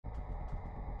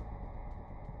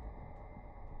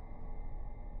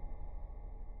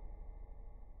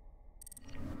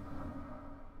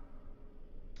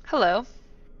Hello.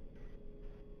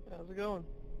 How's it going?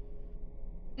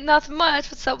 Not much.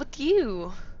 What's up with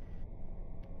you?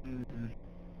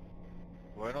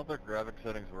 Why don't the graphic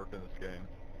settings work in this game?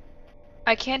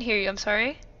 I can't hear you. I'm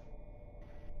sorry.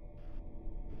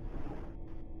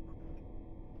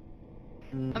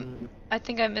 I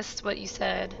think I missed what you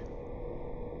said.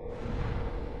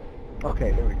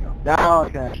 Okay, there we go. Now I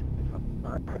can actually.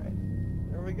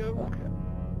 Alright. There we go. Okay.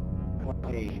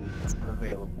 Plane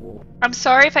available. I'm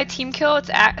sorry if I team kill. It's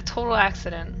a total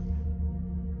accident.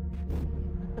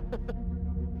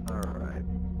 Alright.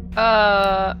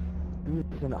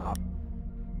 It's an op.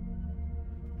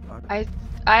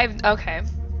 Okay.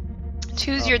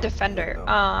 Choose your defender.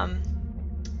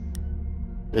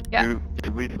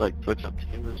 Did we like switch up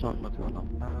teams or something? What's going on?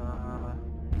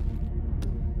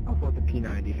 I'll put the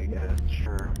P90, I guess.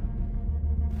 Sure.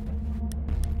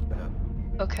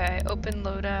 Okay. Open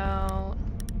loadout.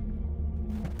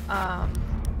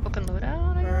 Open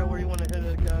loadout. Alright, where you want to hit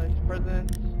it, guys?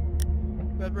 President's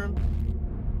bedroom?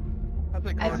 How's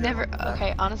it going? I've never.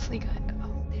 Okay, honestly, guys.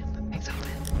 Oh damn, my bag's open.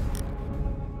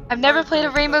 I've never played a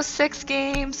Rainbow Six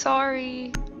game.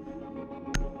 Sorry.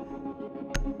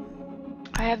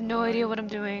 I have no idea what I'm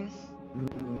doing.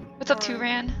 What's up,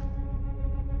 Turan?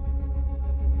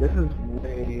 This is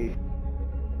way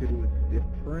too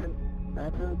different.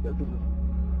 This is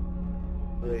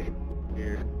really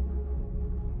weird.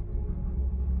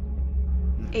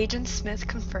 Agent Smith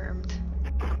confirmed.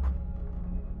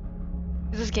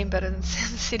 Is this game better than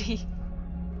SimCity?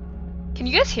 Can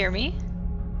you guys hear me?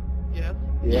 Yes.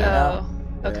 Yeah.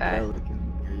 Oh, okay. Yeah, we can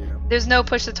hear you. There's no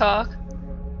push to talk.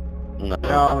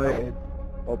 No, it's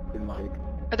open mic.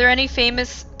 Are there any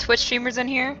famous Twitch streamers in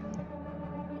here?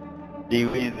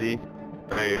 DWeezy.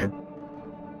 Right here.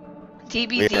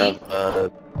 DBD?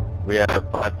 We have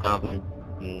 5,000.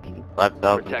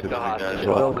 5,000 Protect the guys. hostage.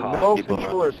 Well, Well, no people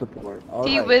controller support. All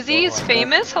right, D-Wizzy is well,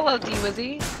 famous? Hello,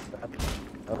 D-Wizzy. That's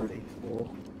already cool.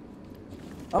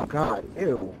 Oh god,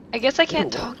 ew. I guess I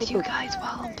can't Ew, talk to you guys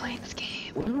while I'm playing this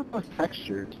game. What are those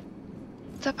textures?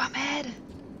 What's up, Ahmed?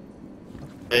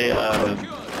 Hey,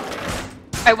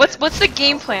 Alright, what's the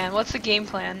game plan? What's the game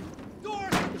plan?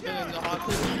 Defending the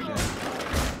hostage.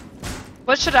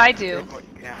 What should I do?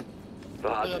 The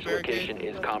hostage location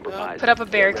is compromised. Put up a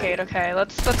barricade, okay.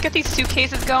 Let's get these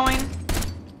suitcases going.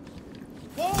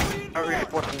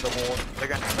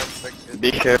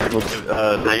 be careful.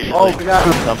 They Oh, usually we got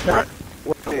come him.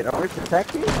 Wait, are we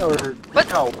protecting or? What?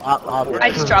 No,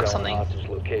 I just dropped something. Hostage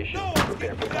location.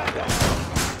 Prepare for combat.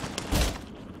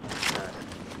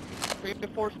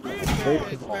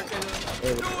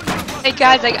 Hey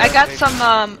guys, I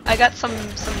got some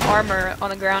armor on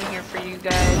the ground here for you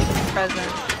guys as a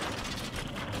present.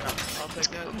 I'll take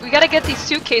that. We gotta get these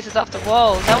suitcases off the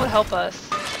walls. That would help us.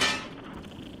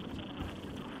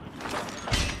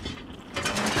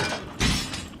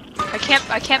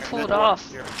 I can't pull it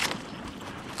off.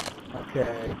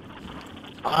 Okay.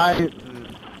 I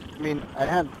mean, I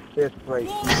have this right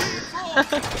here.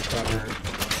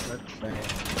 Let's say.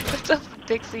 What's up,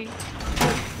 Dixie?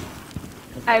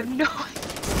 I have no idea.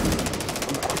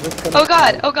 Oh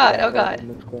god, oh god, oh god. In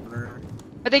this corner.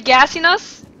 Are they gassing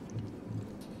us?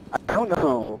 I don't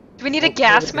know. Do we need a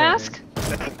gas mask?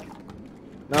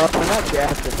 No, we're not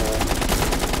gassing them.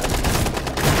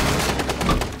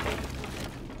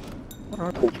 What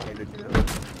are they trying to do?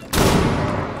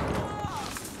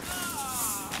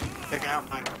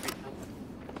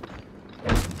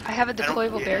 I have a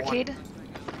deployable barricade. How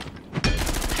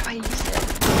do I use it?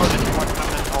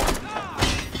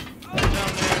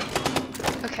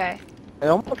 Okay. It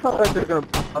almost felt like they're gonna.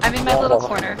 I'm in my little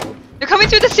corner. They're coming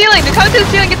through the ceiling! They're coming through the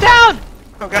ceiling! Get down!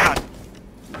 Oh god!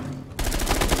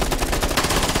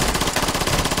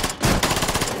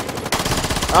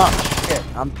 Oh shit!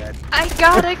 I'm dead. I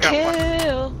got a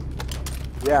kill!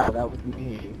 Yeah, that was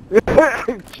me.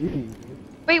 Jeez.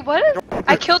 Wait, what?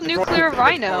 I killed Nuclear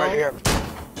Rhino. Right here.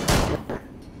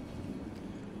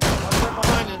 I'll get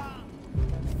behind it.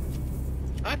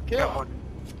 Nice Got kill. one.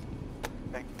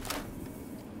 Thanks.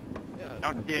 Yeah.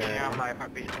 Don't get me on my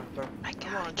heartbeat sensor. I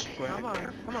Come got a on, kill.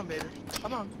 come on, baby.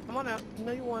 Come on out. You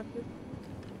know you want it.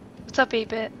 What's up,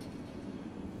 8-Bit?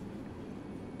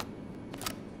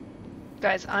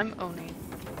 Guys, I'm owning.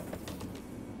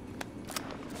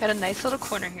 Got a nice little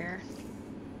corner here.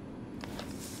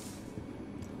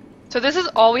 So this is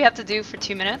all we have to do for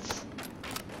 2 minutes?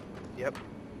 Yep.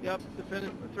 Yep,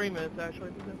 defend 3 minutes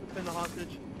actually. Defend the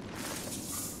hostage.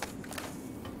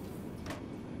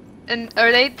 And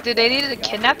do they need to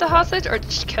kidnap the hostage or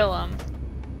just kill him?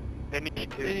 They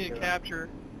need to. They need to capture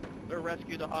or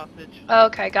rescue the hostage. Oh,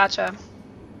 okay, gotcha.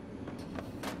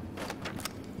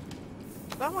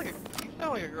 sound like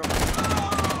a girl.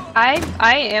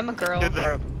 I am a girl. Dude,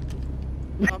 there.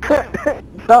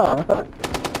 No.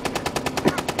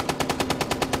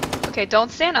 Okay,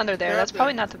 don't stand under there. They're That's up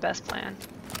probably there. not the best plan.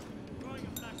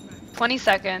 20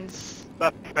 seconds.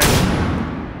 That's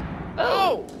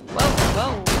Oh! Whoa,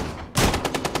 whoa.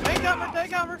 Take cover,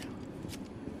 take cover.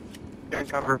 Getting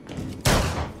cover.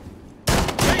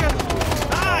 There you go.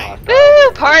 Nice.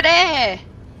 Woo! Party!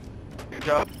 Good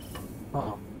job.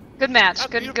 Oh. Good match. That's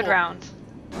Good beautiful. round.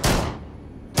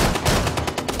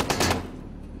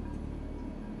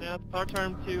 Now it's our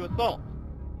turn to assault.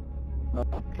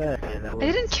 Okay. That I was...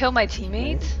 didn't kill my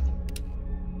teammate.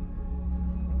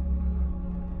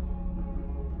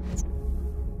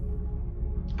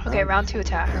 Okay, round 2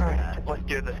 attack. Alright, let's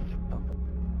do this.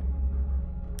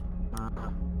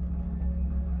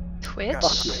 Twitch?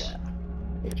 Fuck yeah.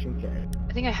 H&K.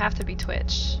 I think I have to be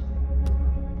Twitch.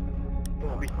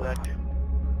 We select.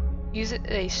 Use it.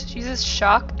 Uses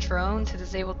shock drone to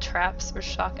disable traps or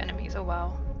shock enemies. Oh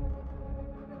wow.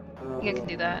 I think I can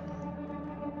do that.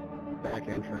 Back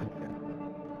entrance.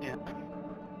 Yeah.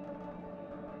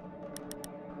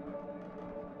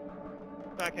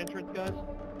 Back entrance, guys.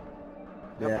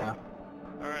 Yeah.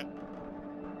 Alright.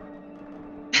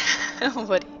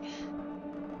 Woody.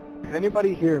 Can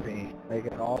anybody hear me? Like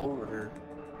at all, or?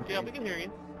 Yeah, we can hear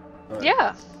you.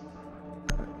 Yeah.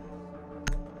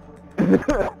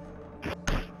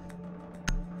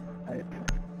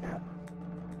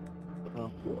 Oh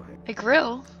boy. I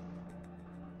grill.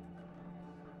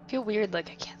 I feel weird like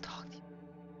I can't talk to you.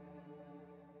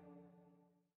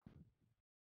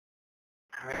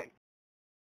 Alright.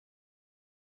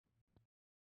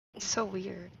 It's so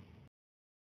weird.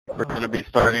 We're gonna be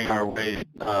starting our way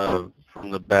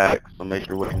from the back, so make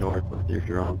your way north with your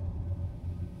drone.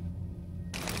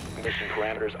 Mission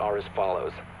parameters are as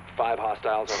follows. 5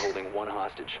 hostiles are holding 1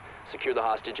 hostage. Secure the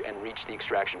hostage and reach the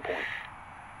extraction point.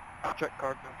 I'll check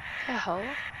cargo. The hell?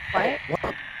 What?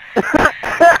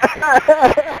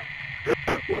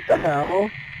 What the hell?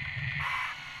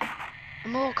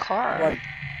 I'm a little car.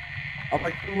 I'm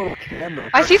like a little camera.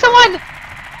 I see someone!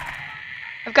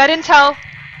 I've got intel.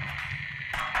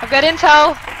 I've got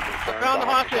intel. I found the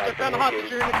hostage. I found the hostage.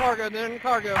 You're in the cargo. They're in the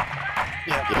cargo.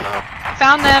 Yeah.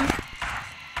 Found them.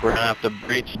 We're gonna have to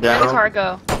breach They're in the down.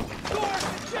 cargo.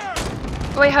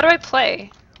 Wait, how do I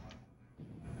play?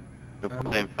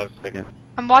 Same 5 seconds.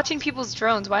 I'm watching people's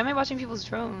drones. Why am I watching people's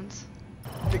drones?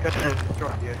 Because it's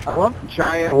destroyed, yeah. I want the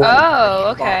giant. Oh,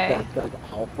 box okay. that says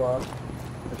Alpha.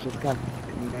 It's just kind of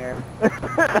sitting there.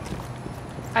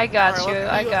 I got Alright, you.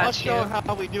 let's I do- got Let's you. show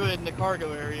how we do it in the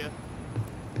cargo area.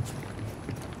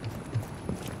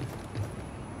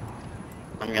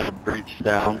 I'm gonna breach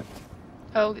down.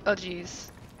 Oh, oh,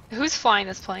 jeez. Who's flying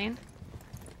this plane?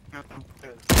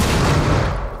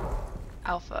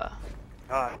 Alpha.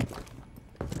 Alright.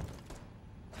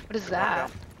 What is that?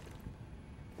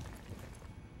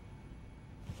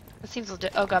 That seems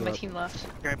legit. Oh god, my team left.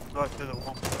 Okay, go through the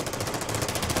wall.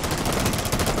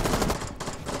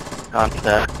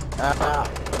 Contact.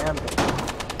 Damn it.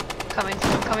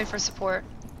 Coming for support.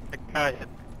 Alright.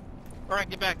 Alright,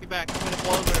 get back, get back. I'm gonna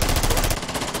blow over.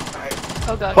 Alright.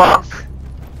 Oh god. Fuck. guys.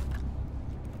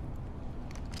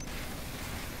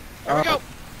 There we go.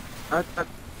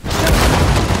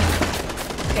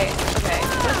 Okay, okay.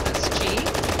 What is this? G?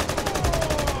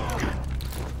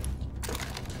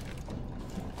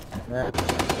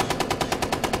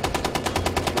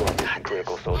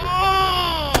 Critical soldier. Oh!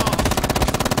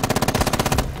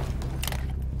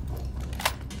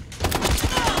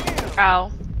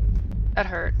 Ow. That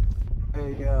hurt.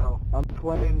 Hey yo, I'm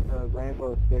playing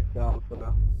Rainbow Six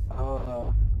Alpha.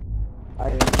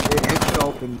 It's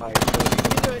open my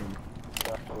it.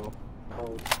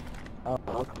 so I'll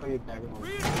call you back in a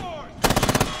little.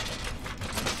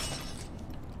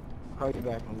 Call you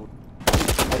back in a little.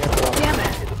 Damn it.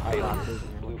 Is a failure.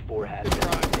 Blue 4 has been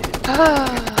eliminated.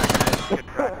 Ah. Good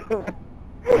try.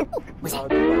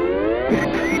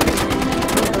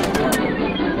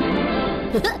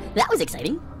 That was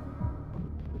exciting.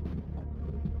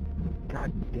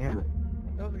 God damn it.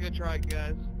 That was a good try,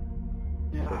 guys.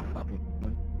 Yeah.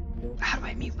 How do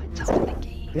I mute myself in the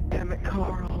game? Damn it,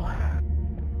 Carl.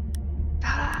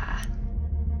 Ah.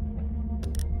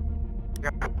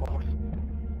 Got the balls.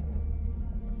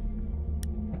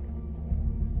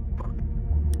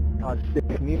 God,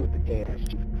 stick me with the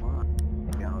KSG.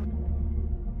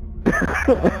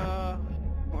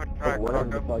 We're gonna try Whatever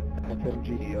the cargo. fuck, SMG,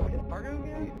 okay. Cargo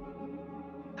again?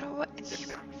 How do I...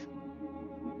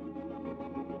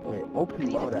 Wait, open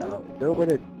loadout. Is there a way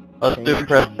to Let's do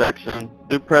press section.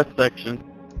 Do press section.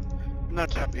 I'm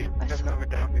not happy. I've never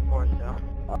done it before,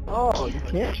 so. Oh, you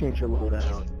can't change your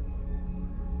loadout.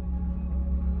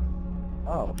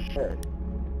 Oh, shit.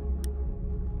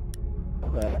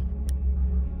 Okay.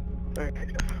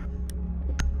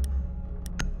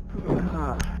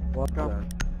 Welcome.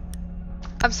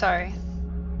 I'm sorry.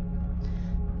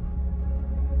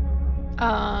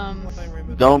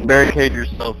 Don't barricade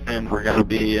yourself in. We're gonna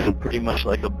be in pretty much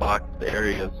like a boxed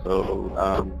area,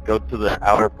 so go to the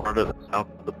outer part of the south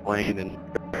of the plane and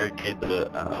barricade the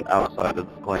outside of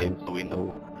the plane so we know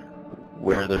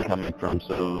where they're coming from.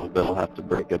 So they'll have to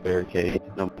break a barricade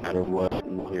no matter what.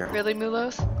 And we'll hear 'em. Really,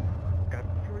 Mulos? Here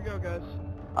we go, guys.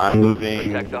 I'm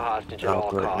moving Protect the hostage at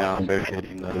all south right now. costs. I'm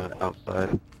barricading the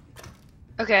outside.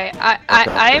 Okay,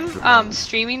 I'm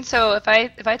streaming, so if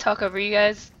I talk over you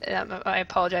guys, I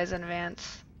apologize in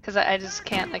advance, cause I just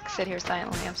can't like sit here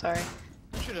silently. I'm sorry.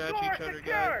 We should add each other,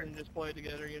 guys, and just play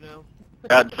together, you know?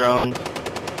 Got drones.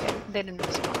 Okay, they didn't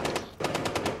respond.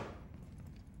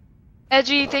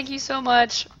 Edgy, thank you so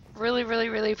much. Really, really,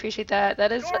 really appreciate that.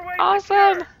 That is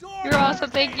awesome. You're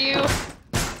awesome. Thank you.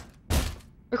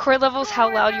 Record levels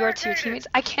how loud you are to your teammates.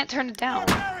 I can't turn it down.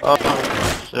 Oh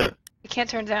shit! I can't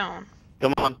turn it down.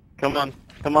 Come on, come on,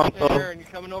 come on, Hey, folks. Aaron, you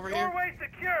coming over here?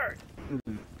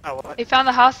 Oh, what? They found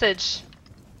the hostage.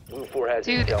 Blue 4 has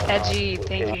Dude, intel on Edgy, hostage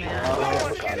thank you,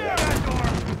 location. man.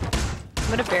 I'm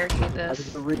gonna barricade That's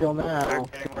this. the real now.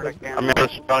 Barricading where they can. I'm gonna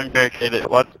strong barricade it.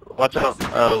 Watch out.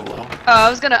 Oh. Oh, I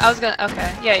was gonna,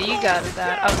 okay. Yeah, you got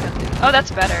that. I was gonna do, oh, that's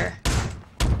better.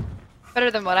 Better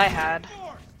than what I had.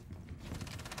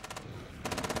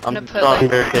 I'm gonna put, strong like-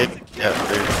 barricade. Yeah,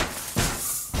 there.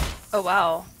 Oh,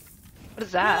 wow. What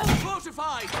is that?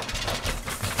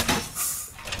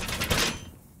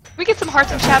 We get some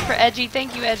hearts in chat for Edgy.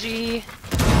 Thank you, Edgy.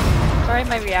 Sorry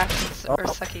my reactions are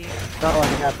sucky. Not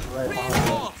like that's right behind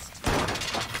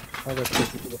us. I'll just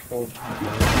take you to the full.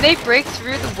 Can they break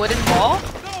through the wooden wall?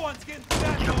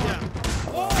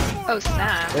 Oh,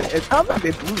 snap. It sounds like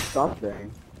they blew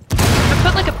something. I'm gonna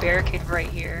put like a barricade right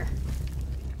here.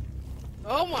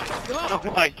 Oh my god!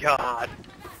 Oh my god.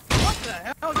 What the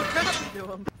hell just happened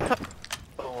to him?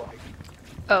 Oh my.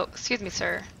 Oh, excuse me,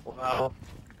 sir. Wow.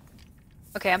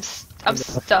 Okay, I'm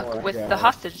stuck with the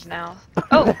hostage now.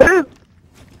 Oh! Oh,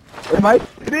 Am I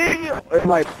sitting?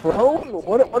 Am I prone?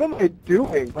 What am I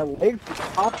doing? My legs are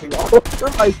popping all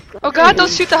over my oh god, don't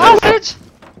shoot the hostage!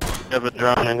 You have a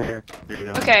drone in here. There you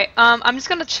go. Okay, I'm just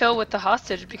gonna chill with the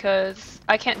hostage because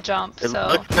I can't jump, It so.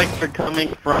 looks like they're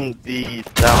coming from the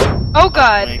south. Oh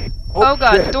god! wing. Oh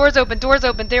god, shit. doors open, doors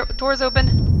open, doors open.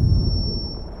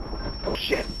 Oh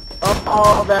shit!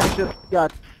 Oh, that just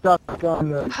got stuck on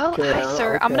the Hi, chair.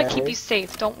 sir, I'm gonna keep Okay. you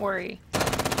safe, don't worry.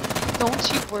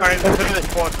 Don't you worry. Alright, let's do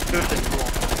this one. Do this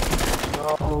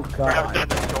one. Oh Grab god.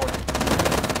 the door.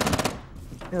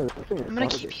 Yeah, this thing is I'm gonna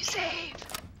garbage. keep you safe.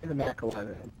 In the Mac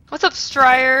 11. What's up,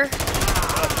 Strier?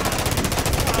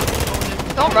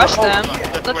 Don't rush them.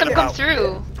 Let them come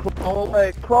through. Crawl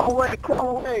away, crawl away,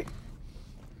 crawl away!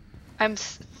 I'm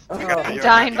Oh,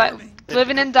 dying by,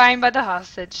 living and dying by the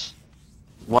hostage.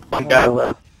 One guy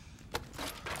left.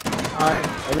 I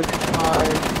just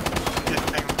Just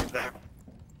hang with there.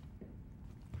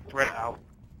 Right out.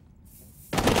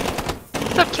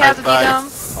 What's up,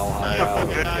 Kazadidum? All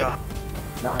hostiles. Good job.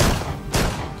 Nice.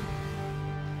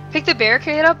 Pick the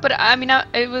barricade up, but I mean,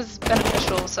 it was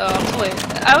beneficial, so I'm totally,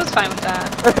 I was fine with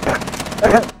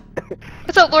that.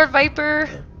 What's up, Lord Viper?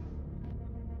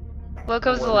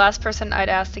 Loco's the last person I'd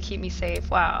ask to keep me safe.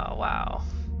 Wow, wow.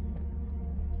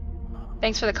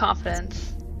 Thanks for the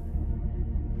confidence.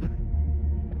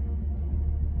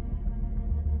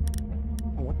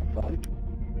 What the fuck?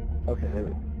 Okay, there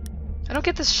we go. I don't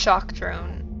get this shock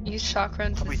drone. Use shock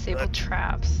drone to Are we disable good?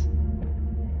 traps.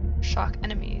 Shock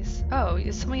enemies. Oh,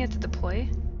 is something you have to deploy?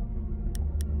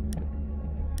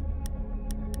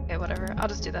 Okay, whatever. I'll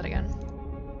just do that again.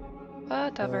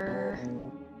 Whatever.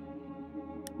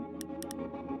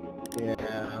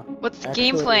 Yeah. What's the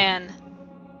game Actually- plan?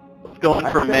 It's going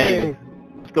for main.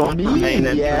 It's going for main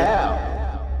entrance. Yeah.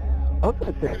 I was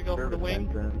gonna say Gonna go for the service wing?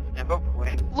 entrance. Never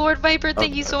win. Lord Viper,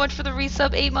 thank you so much for the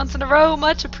resub 8 months in a row.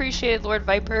 Much appreciated, Lord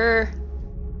Viper.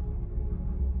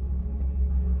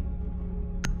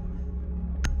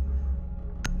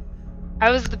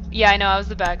 Yeah, I know, I was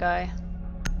the bad guy.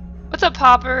 What's up,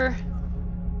 Popper?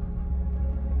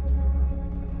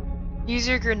 Use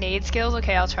your grenade skills?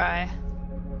 Okay, I'll try.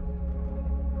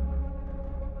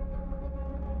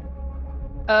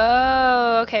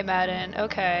 Oh, okay, Madden.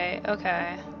 Okay,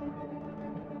 okay.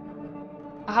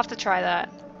 I'll have to try that.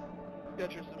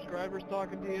 Got your subscribers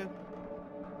talking to you?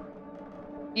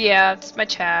 Yeah, it's my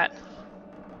chat.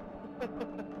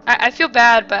 I feel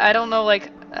bad, but I don't know,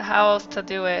 like, how else to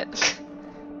do it.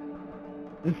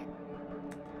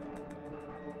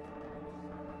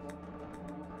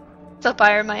 What's up,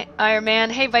 Iron Man?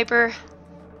 Hey, Viper.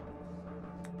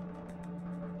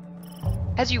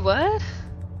 As you what?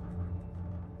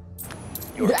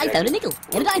 I found a nickel,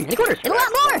 and a dime, and a quarter, and a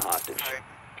lot more! Hostage.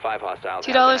 5 hostiles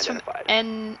have $2 been from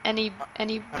identified.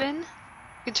 any bin. You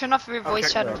can turn off your voice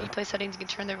Okay, chat in good. replay settings. You can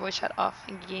turn their voice chat off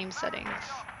in game settings.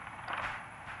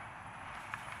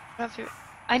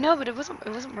 I know, but it wasn't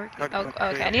working. Oh,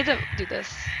 okay. I need to do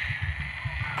this.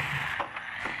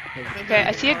 Okay,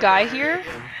 I see a guy here.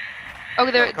 Oh,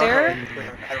 there. I don't see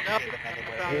them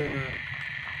anywhere.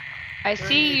 I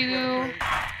see you.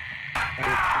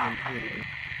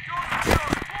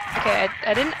 Okay,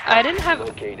 I didn't have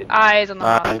Located. eyes on the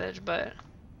Bye. hostage, but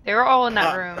they were all in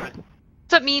that room.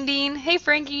 What's up, Mean Bean? Hey,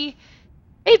 Frankie.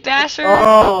 Hey, Basher.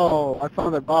 Oh, I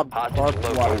found their barbed Hostage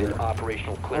located. wire.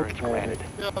 Operational clearance Okay. granted.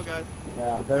 Go, guys.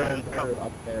 Yeah, they're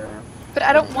up there. But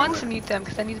I don't want to mute them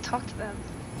because I need to talk to them.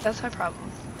 That's my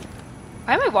problem.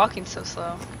 Why am I walking so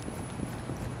slow?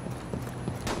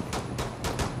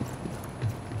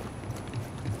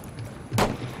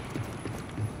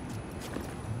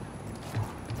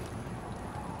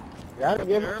 Yeah, I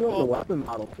give it to them. The weapon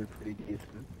models are pretty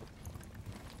decent.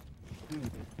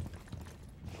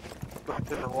 Go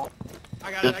to the wall.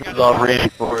 I got This it, I got is it. all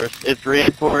reinforced. It's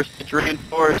reinforced. It's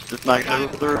reinforced. It's not I gonna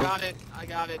got go it, through. I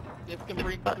got it. This can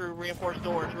break through reinforced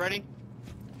doors. Ready?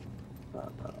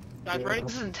 Guys, ready?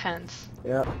 This is intense.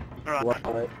 Yeah. Alright, What?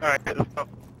 alright, let's go.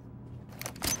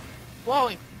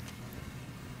 Blowing.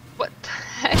 What the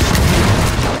heck?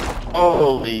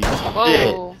 Holy shit.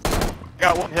 Whoa. I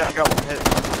got one hit.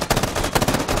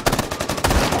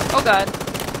 Oh god.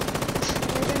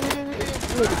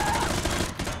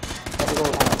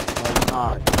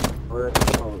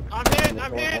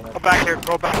 I'm hit. Go back here,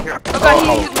 go back here. Oh god,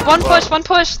 Oh, one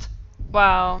pushed.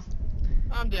 Wow.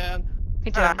 I'm dead.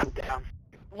 Me Ah, too. damn.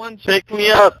 One Pick me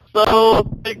up, so.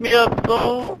 Pick me up,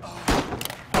 so.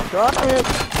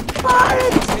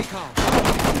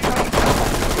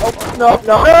 Oh,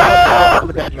 no. I'm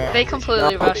a dead man. They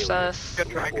completely rushed us. Good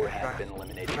try, good 4 have try. been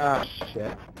eliminated. Ah,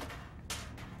 shit.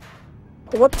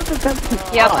 What's the defensive?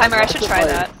 Yeah, Pimer, I should try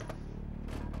that.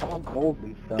 All gold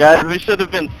and stuff. Guys, we should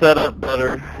have been set up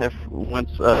better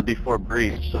before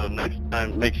breach. So next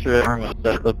time, make sure everyone's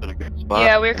set up in a good spot.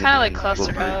 Yeah, we were kinda, like, And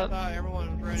clustered we'll up.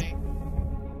 Everyone was ready.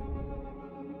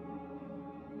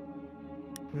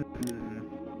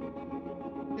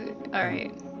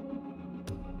 Alright.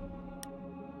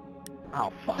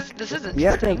 Oh, fuck. This isn't The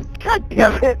interesting. FM. God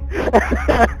damn it.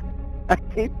 I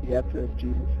hate the FM,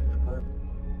 Jesus Christ.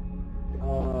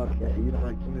 Oh, okay, you know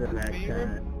what, give me that next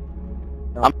turn.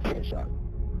 No, I'm- take a shot.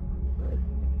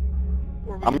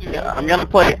 Or we I'm can do I'm gonna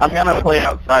play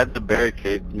outside the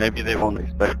barricades. Maybe they won't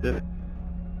expect it.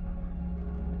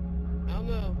 I don't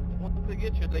know. Once they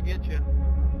get you, they get you.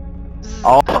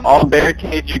 I'll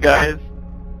barricade you guys.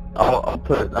 I'll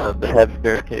put the heavy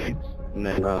barricades and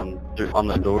then on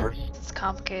the doors. It's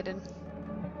complicated.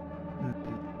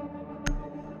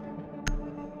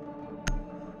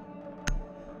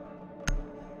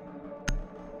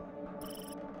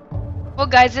 Well,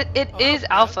 guys, it is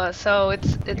alpha, so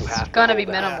it's have to gonna be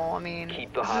hold that. minimal. I mean,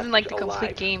 Keep the this isn't like the hostage complete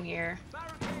alive. game here.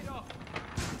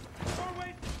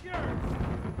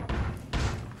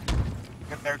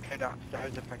 Get barricade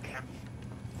downstairs if I can.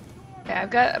 Okay, I've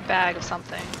got a bag of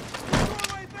something.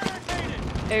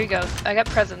 There you go. I got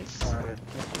presents. Alright.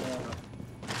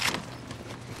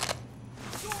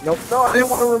 Nope, no, I didn't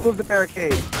want to remove the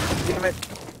barricade. Damn it.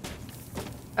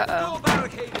 Uh-oh.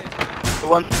 Who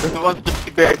wants to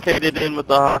be barricaded in with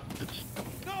the hostage?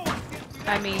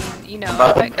 I mean, you know,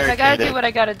 About if I gotta barricaded. do what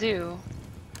I gotta do.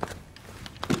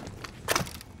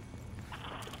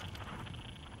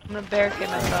 I'm gonna barricade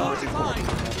myself.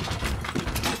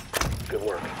 Good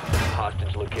work.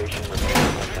 Hostage location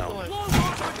remains unknown.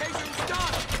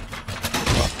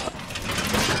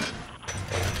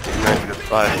 Get ready to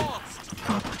fight.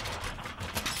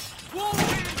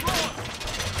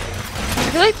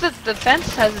 I feel like the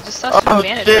fence has just such an Oh,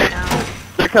 advantage shit. right now.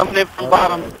 They're coming in from the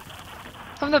bottom.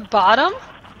 From the bottom?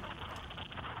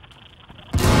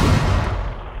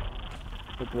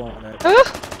 We're blowing it. Ugh.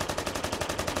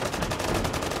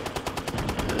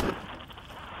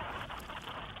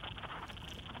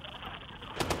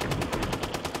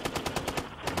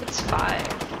 It's 5.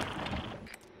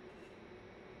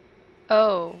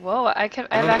 Oh, whoa, I have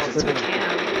access to a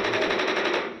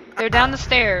cam. They're down the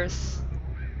stairs.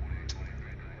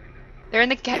 They're in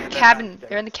the cabin.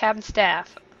 They're in the cabin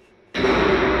staff. How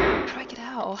do I get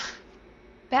out?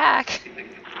 Back.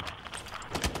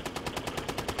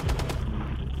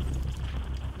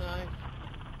 Nice.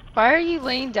 Why are you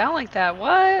laying down like that?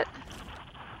 What?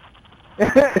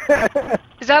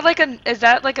 Is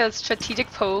that like a strategic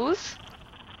pose?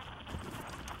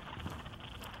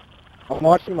 I'm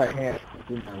watching my hands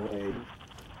through my legs.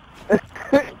 I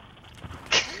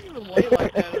don't even lay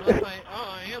like that unless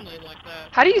I am laying like that.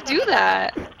 How do you do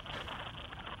that?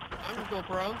 I'm just go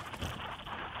pro.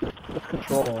 Just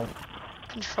control.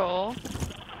 Control.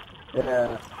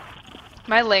 Yeah.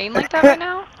 Am I laying like that right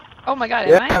now? Oh my god,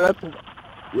 am Yeah, I? that's...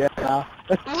 Yeah.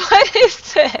 What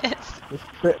is this? Just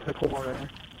sit in the corner.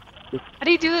 How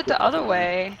do you do it the other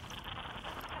way?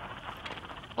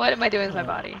 What am I doing with my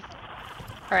body?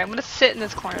 Alright, I'm gonna sit in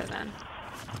this corner then.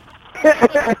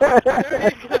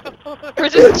 There you go. We're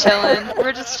just chilling.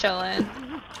 We're just chilling.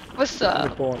 What's In the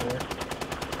up? corner.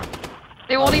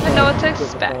 They won't even know what to Sit in the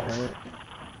expect. corner.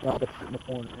 No, but sit in the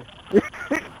corner.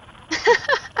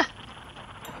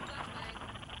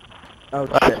 Oh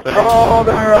shit. Oh,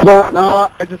 there! No,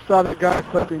 I just saw the guy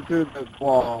clipping through the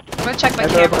wall. I'm gonna check my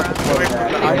And they're about camera. to blow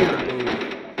that. I need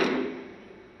to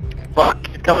move. Fuck,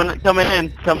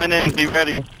 coming in, be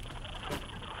ready.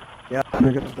 Yeah,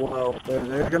 they're gonna blow.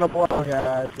 They're gonna blow,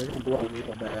 guys. They're gonna blow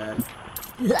real bad.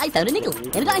 I found a nickel,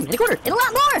 and a dime, and a quarter, and a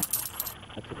lot more!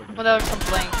 That's what they're Well, that was from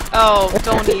Blink. Oh,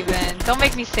 don't even. Don't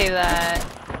make me say that.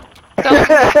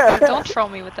 Don't troll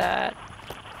me with that.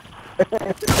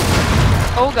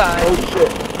 Oh god. Oh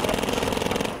shit.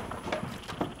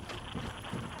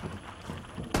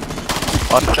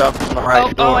 Watch out from the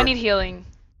right door. Oh, I need healing.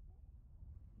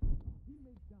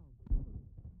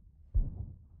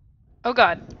 Oh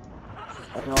god.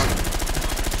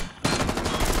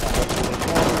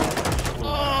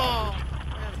 Oh,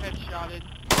 man, headshotted.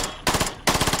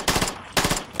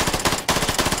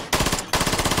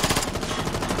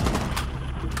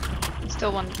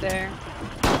 Still one there.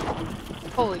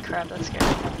 Holy crap, that's scary.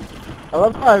 I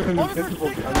love how I'm invisible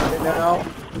right now.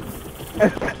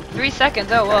 3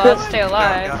 seconds. Oh well, I'll stay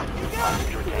alive.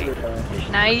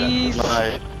 Nice.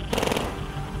 Nice.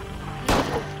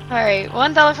 Alright,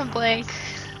 $1 from Blake.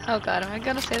 Oh god, am I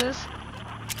gonna say this?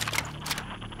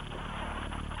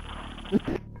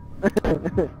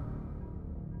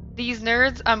 These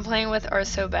nerds I'm playing with are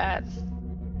so bad.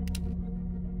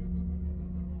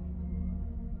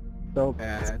 So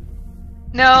bad.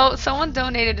 No, someone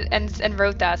donated and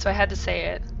wrote that, so I had to say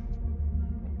it.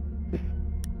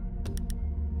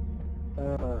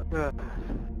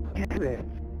 Damn it.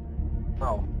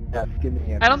 Oh, yes, give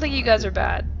me I don't think you guys are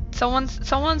bad.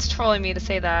 Someone's trolling me to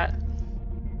say that.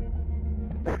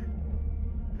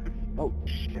 Oh,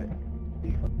 shit.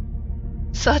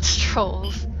 Such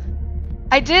trolls.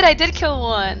 I did kill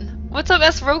one. What's up,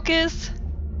 S. Rokus?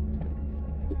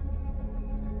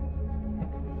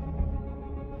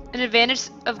 An advantage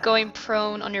of going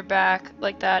prone on your back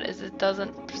like that is it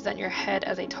doesn't present your head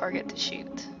as a target to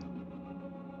shoot.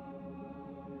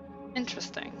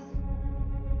 Interesting.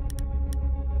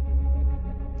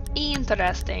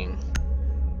 Interesting.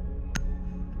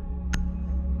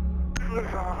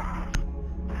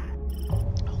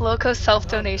 Loco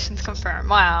self-donations confirmed.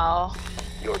 Wow.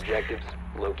 Your objectives: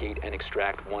 locate and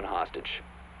extract one hostage.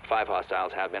 5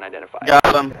 hostiles have been identified.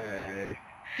 Got him.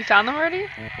 You found them already?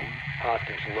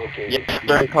 Hostage located. Yeah,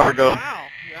 they're in cargo. Wow,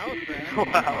 that was bad.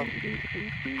 Wow.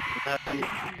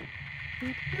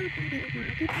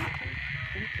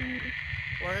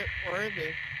 Where is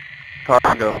he?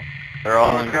 Cargo. They're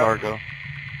all in cargo.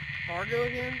 Cargo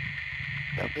again?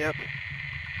 Yep.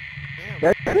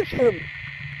 Damn. That should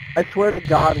I swear to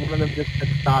God, one of them just said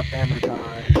stop every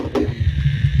time.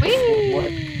 Whee!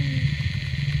 What?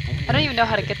 I don't even know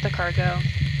how to get the cargo.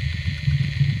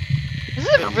 This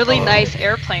is a really nice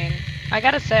airplane, I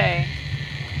gotta say.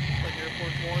 Like Air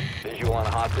Force One. Visual on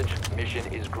a hostage. Mission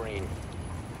is green.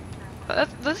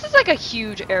 This is like a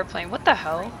huge airplane. What the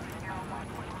hell?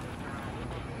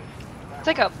 It's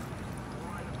like a...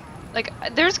 Like,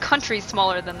 there's countries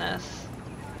smaller than this.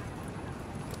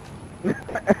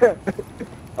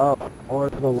 Oh, or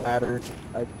the ladder.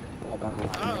 I just fall down the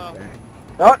ladder. Uh-oh. There.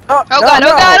 Oh, Oh god,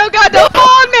 oh god, don't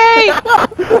follow me!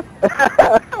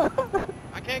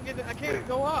 I can't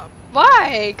go up.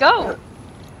 Why? Go!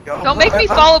 Don't make me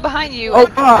follow behind you Oh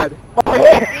God! My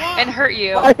hand! and hurt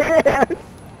you. My hand!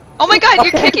 Oh my god,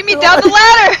 you're kicking me down the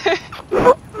ladder!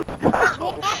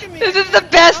 This is the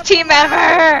best team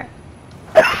ever!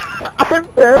 I'm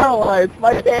paralyzed.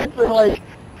 My hands are like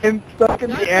stuck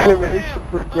in the animation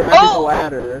for grabbing the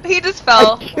ladder. He just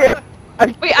fell. I can't.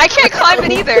 Wait, I can't climb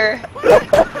it either.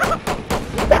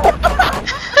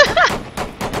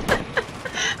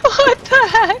 What the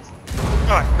heck?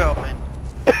 Oh, I fell, man.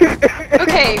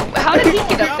 Okay, how did he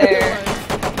get up there?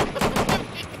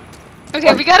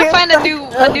 Okay, we gotta find a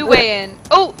new way in.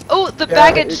 Oh, the Yeah,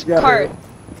 baggage yeah. cart.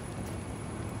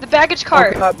 The baggage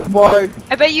cart. Oh god, the boy.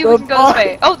 I bet you The can go this boy.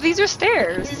 way. Oh, these are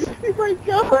stairs. Oh my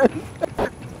god.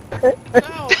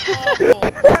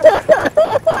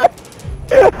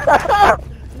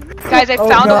 Guys, I Oh,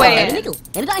 found a God. way And a in. nickel,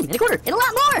 and a dime, and a quarter, and a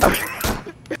lot more!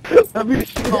 Let me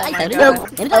see. I found a God. nickel,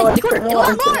 and a dime, and a quarter, and a lot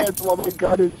more! Oh my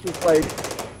god, it's just like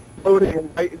floating and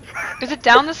right in front. Is it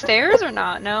down the stairs or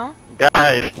not? No.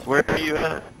 Guys, where are you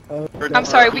at? I'm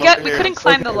sorry. We couldn't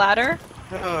climb the ladder.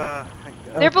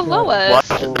 They're below us.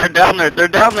 Watch it. They're down there. They're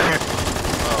down there.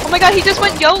 Oh my god, he just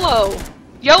went YOLO.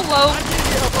 YOLO.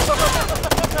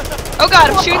 Oh god,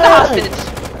 I'm shooting the hostage.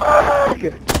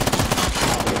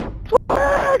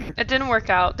 It didn't work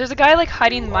out. There's a guy like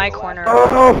hiding in my corner.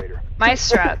 Oh. My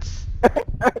strats.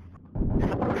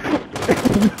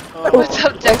 What's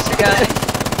up, Dexter guy?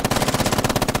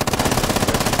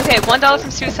 Okay, $1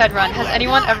 from Suicide Run. Has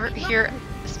anyone ever here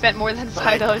spent more than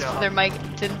 $5 for their mic?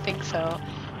 Didn't think so.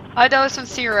 $5 from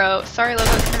Zero. Sorry,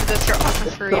 Logo, couldn't resist. You're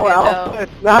awesome for reading Well, though.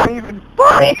 it's not even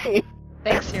funny.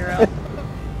 Thanks, Zero.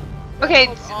 Okay,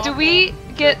 do we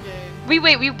get?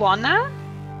 Wait, we won that?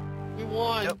 We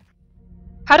won. Yep.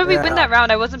 How did we win Yeah. that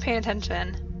round? I wasn't paying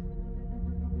attention.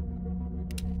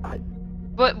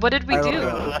 What did we I don't do?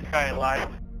 know. That guy lied.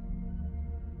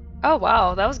 Oh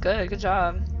wow, that was good. Good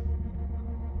job.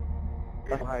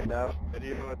 I'm high now.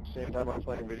 Video at the same time I'm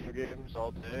playing video games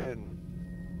all day and...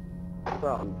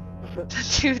 From.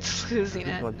 The dude's losing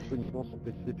it.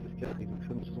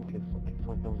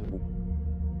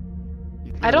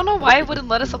 I don't know why it wouldn't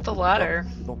let us up the ladder.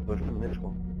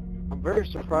 I'm very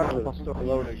surprised that it's still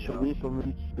loading.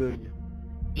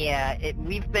 Yeah,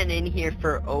 we've been in here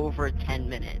for over 10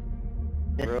 minutes.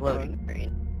 This Really? loading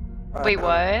screen. Wait,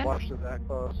 what? Watch it that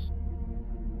close.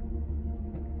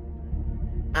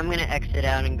 I'm gonna exit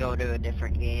out and go to a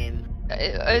different game.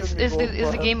 Is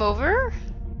the game over?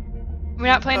 We're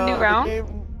not playing a new round?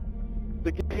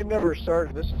 The game never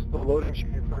started. This is the loading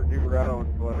screen for a new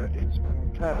round, but it's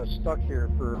been kind of stuck here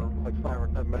for like 5 or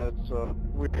 10 minutes, so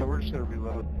we're just gonna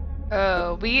reload.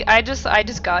 Oh, I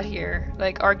just got here.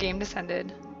 Like our game just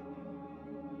ended.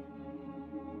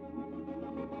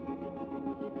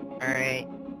 Alright.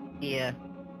 Yeah.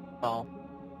 Oh.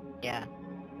 Yeah.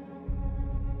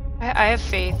 I have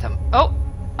faith. Oh!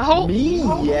 Me?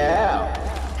 Yeah.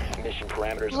 Mission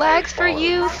parameters. Lags for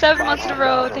you, 7 months in a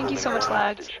row. Five Thank you so much, hostiles are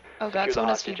Lags. hostage. Oh god, Secure the someone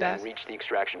has hostage feedback. and reach the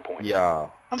extraction point. Yeah.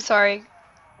 I'm sorry.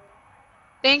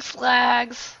 Thanks,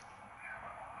 Lags.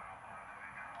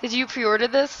 Did you pre-order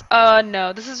this?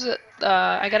 No. This is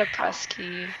I got a press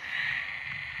key.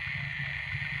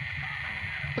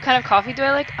 What kind of coffee do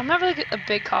I like? I'm not really a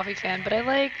big coffee fan, but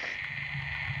I'm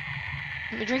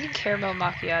drinking caramel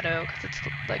macchiato because it's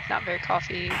like not very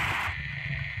coffee.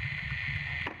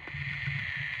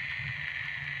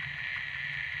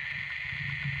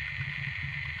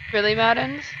 Really,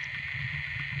 Madden?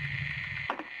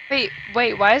 Wait,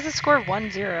 why is the score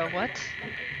 1-0? What?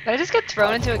 Did I just get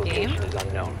thrown into a game? Location is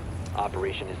unknown.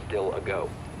 Operation is still a go.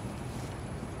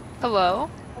 Hello?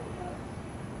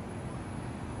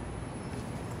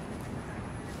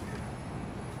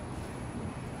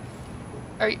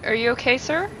 Are you okay,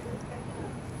 sir?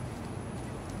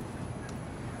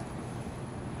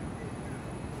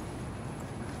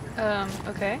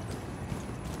 Okay.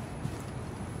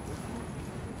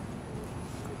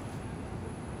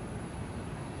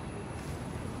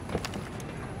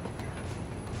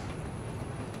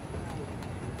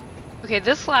 Okay,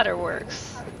 this ladder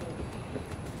works.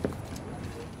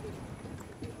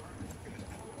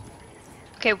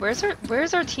 Okay,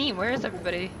 where's our team? Where is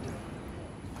everybody?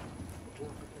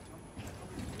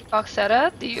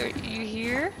 Oxetta, are you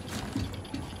here?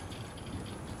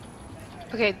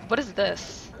 Okay, what is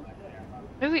this?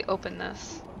 How do we open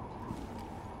this?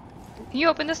 Can you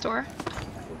open this door?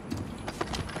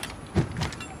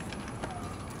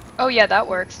 Oh yeah, that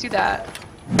works. Do that.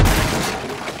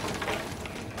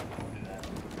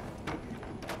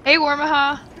 Hey,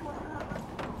 Warmaha!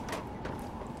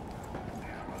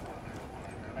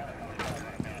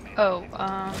 Oh,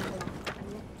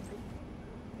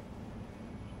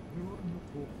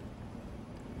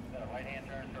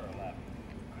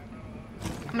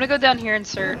 I'm gonna go down here and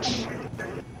search.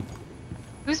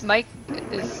 Whose mic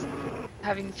is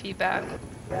having feedback?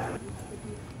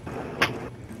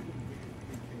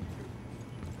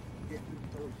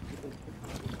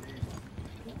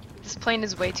 This plane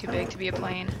is way too big to be a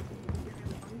plane.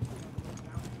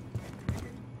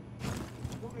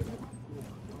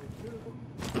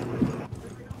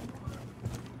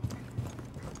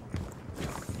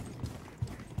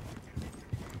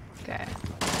 Okay.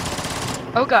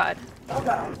 Oh god.